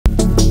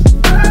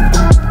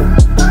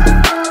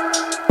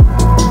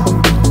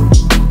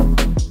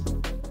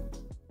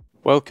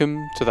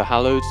Welcome to the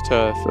hallowed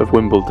turf of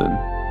Wimbledon,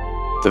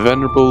 the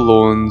venerable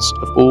lawns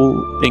of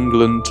All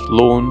England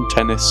Lawn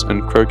Tennis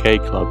and Croquet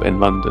Club in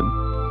London.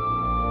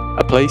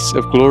 A place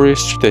of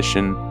glorious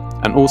tradition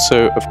and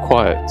also of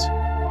quiet,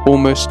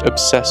 almost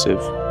obsessive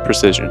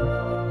precision.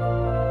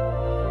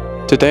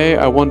 Today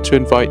I want to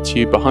invite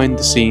you behind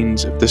the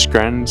scenes of this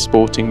grand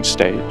sporting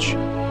stage.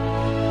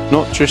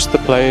 Not just the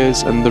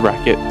players and the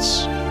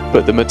rackets,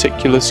 but the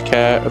meticulous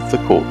care of the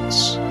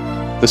courts,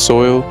 the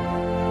soil,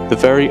 the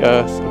very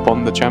earth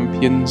upon the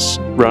champions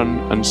run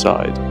and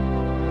side.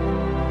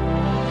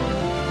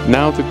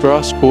 Now the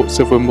grass courts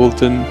of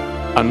Wimbledon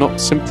are not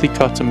simply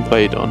cut and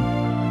played on.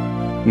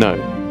 No,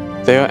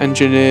 they are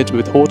engineered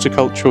with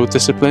horticultural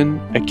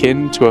discipline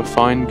akin to a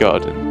fine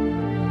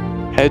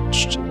garden,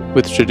 hedged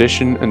with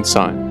tradition and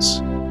science.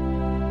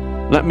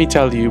 Let me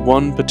tell you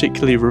one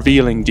particularly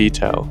revealing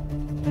detail.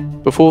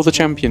 Before the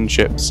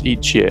championships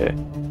each year,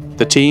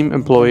 the team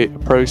employ a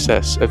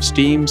process of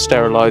steam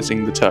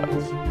sterilising the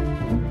turf.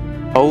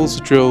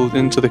 Holes are drilled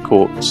into the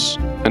courts,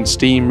 and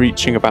steam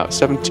reaching about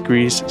 7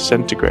 degrees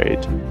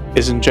centigrade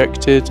is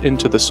injected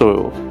into the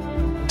soil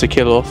to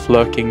kill off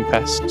lurking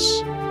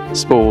pests,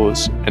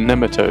 spores and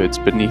nematodes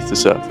beneath the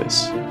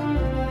surface.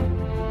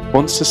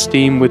 Once the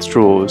steam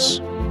withdraws,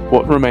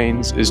 what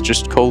remains is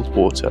just cold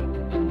water,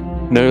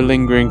 no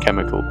lingering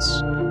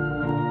chemicals.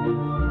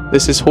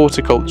 This is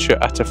horticulture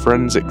at a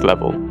forensic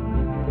level.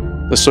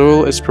 The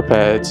soil is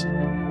prepared,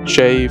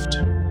 shaved,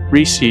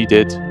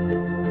 reseeded,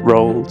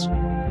 rolled,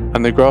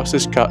 and the grass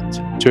is cut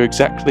to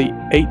exactly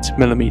 8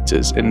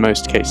 mm in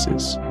most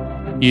cases,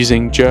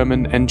 using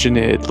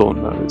German-engineered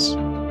lawnmowers.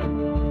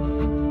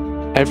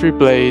 Every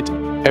blade,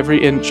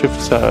 every inch of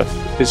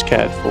turf is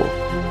cared for.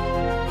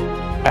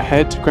 A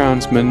head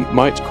groundsman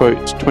might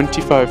quote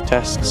 25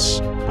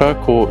 tests per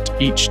court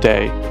each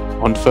day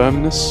on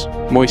firmness,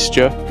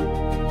 moisture,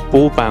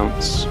 ball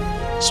bounce,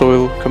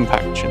 soil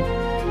compaction.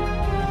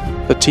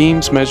 The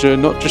teams measure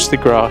not just the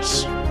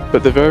grass,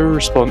 but the very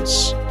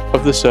response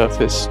of the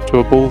surface to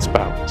a ball's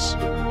bounce,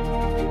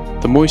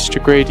 the moisture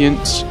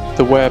gradients,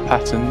 the wear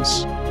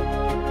patterns.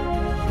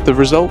 The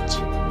result?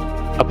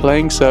 A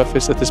playing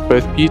surface that is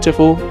both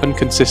beautiful and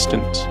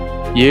consistent,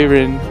 year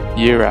in,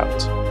 year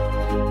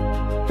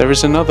out. There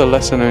is another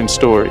lesser-known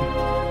story.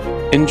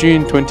 In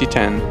June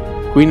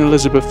 2010, Queen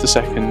Elizabeth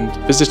II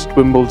visited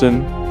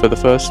Wimbledon for the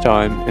first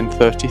time in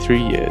 33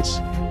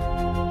 years.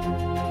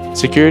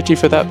 Security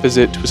for that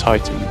visit was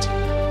heightened,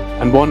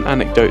 and one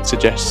anecdote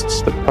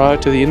suggests that prior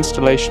to the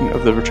installation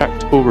of the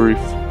retractable roof,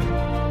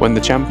 when the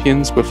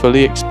champions were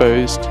fully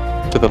exposed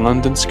to the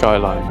London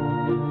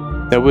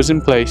skyline, there was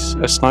in place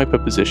a sniper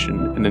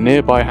position in a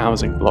nearby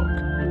housing block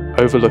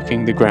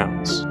overlooking the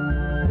grounds.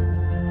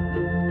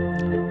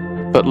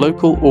 But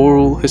local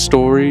oral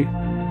history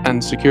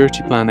and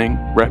security planning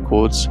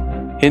records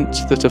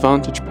hint that a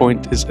vantage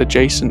point is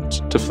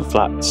adjacent to the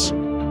flats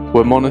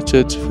were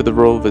monitored for the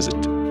royal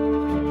visit.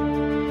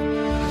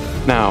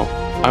 Now,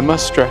 I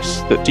must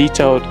stress that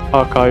detailed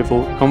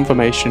archival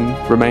confirmation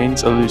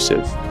remains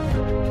elusive,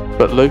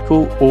 but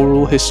local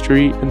oral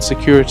history and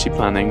security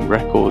planning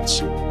records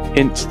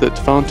hint that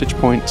vantage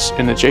points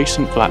in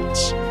adjacent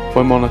flats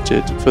were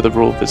monitored for the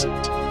royal visit.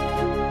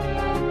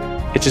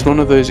 It is one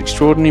of those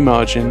extraordinary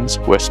margins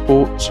where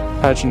sport,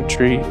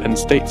 pageantry and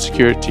state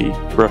security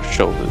brush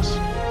shoulders.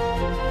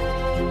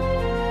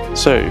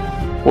 So,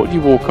 what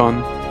you walk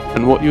on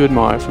and what you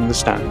admire from the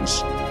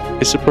stands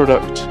is a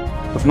product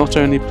of not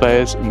only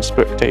players and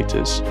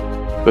spectators,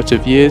 but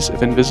of years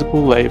of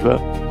invisible labour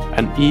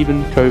and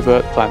even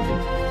covert planning.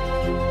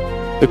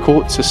 The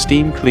courts are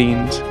steam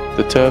cleaned,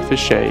 the turf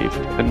is shaved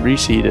and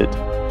reseeded,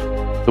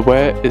 the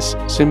wear is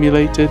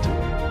simulated,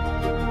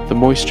 the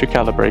moisture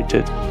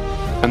calibrated,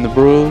 and the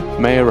broil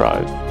may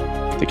arrive,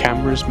 the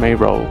cameras may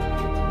roll,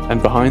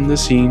 and behind the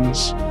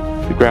scenes,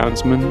 the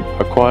groundsmen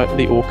are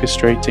quietly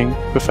orchestrating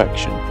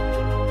perfection.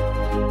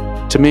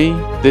 To me,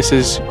 this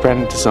is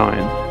grand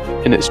design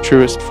in its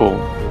truest form,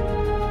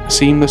 a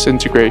seamless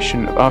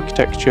integration of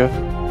architecture,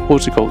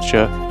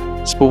 horticulture,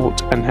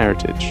 sport and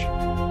heritage.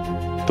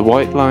 The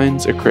white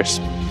lines are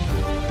crisp,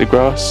 the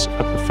grass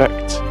a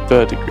perfect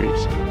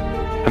verdigris,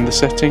 and the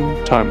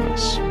setting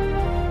timeless.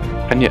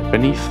 And yet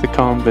beneath the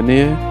calm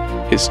veneer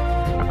is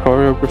a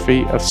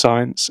choreography of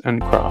science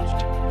and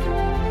craft.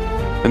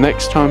 The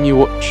next time you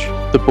watch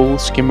the ball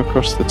skim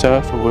across the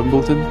turf of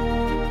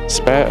Wimbledon,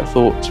 spare a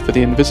thought for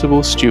the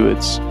invisible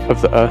stewards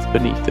of the earth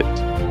beneath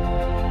it.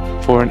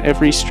 For in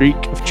every streak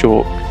of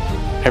chalk,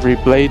 every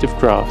blade of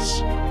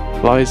grass,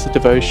 lies the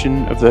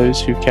devotion of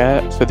those who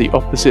care for the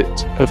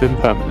opposite of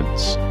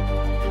impermanence.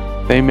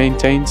 They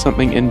maintain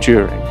something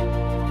enduring,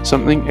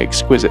 something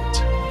exquisite.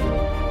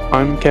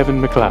 I'm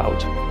Kevin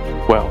MacLeod.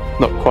 Well,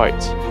 not quite,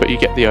 but you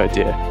get the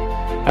idea.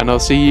 And I'll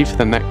see you for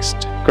the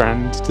next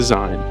grand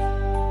design.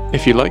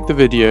 If you like the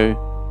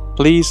video,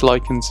 please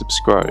like and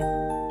subscribe.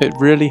 It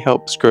really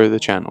helps grow the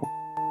channel.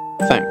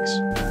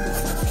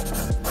 Thanks.